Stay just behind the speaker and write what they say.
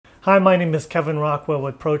Hi, my name is Kevin Rockwell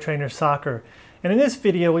with Pro Trainer Soccer, and in this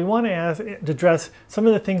video we want to address some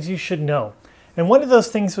of the things you should know. And one of those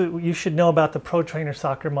things you should know about the Pro Trainer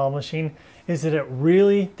Soccer Model Machine is that it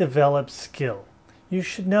really develops skill. You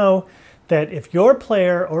should know that if your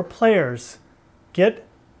player or players get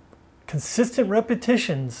consistent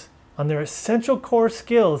repetitions on their essential core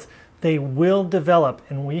skills, they will develop,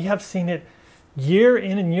 and we have seen it year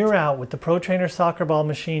in and year out with the Pro Trainer Soccer Ball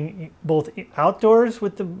Machine, both outdoors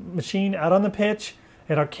with the machine out on the pitch,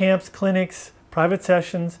 at our camps, clinics, private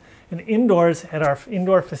sessions, and indoors at our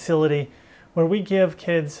indoor facility, where we give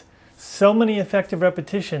kids so many effective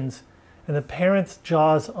repetitions and the parents'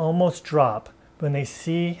 jaws almost drop when they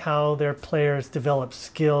see how their players develop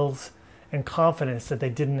skills and confidence that they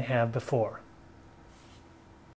didn't have before.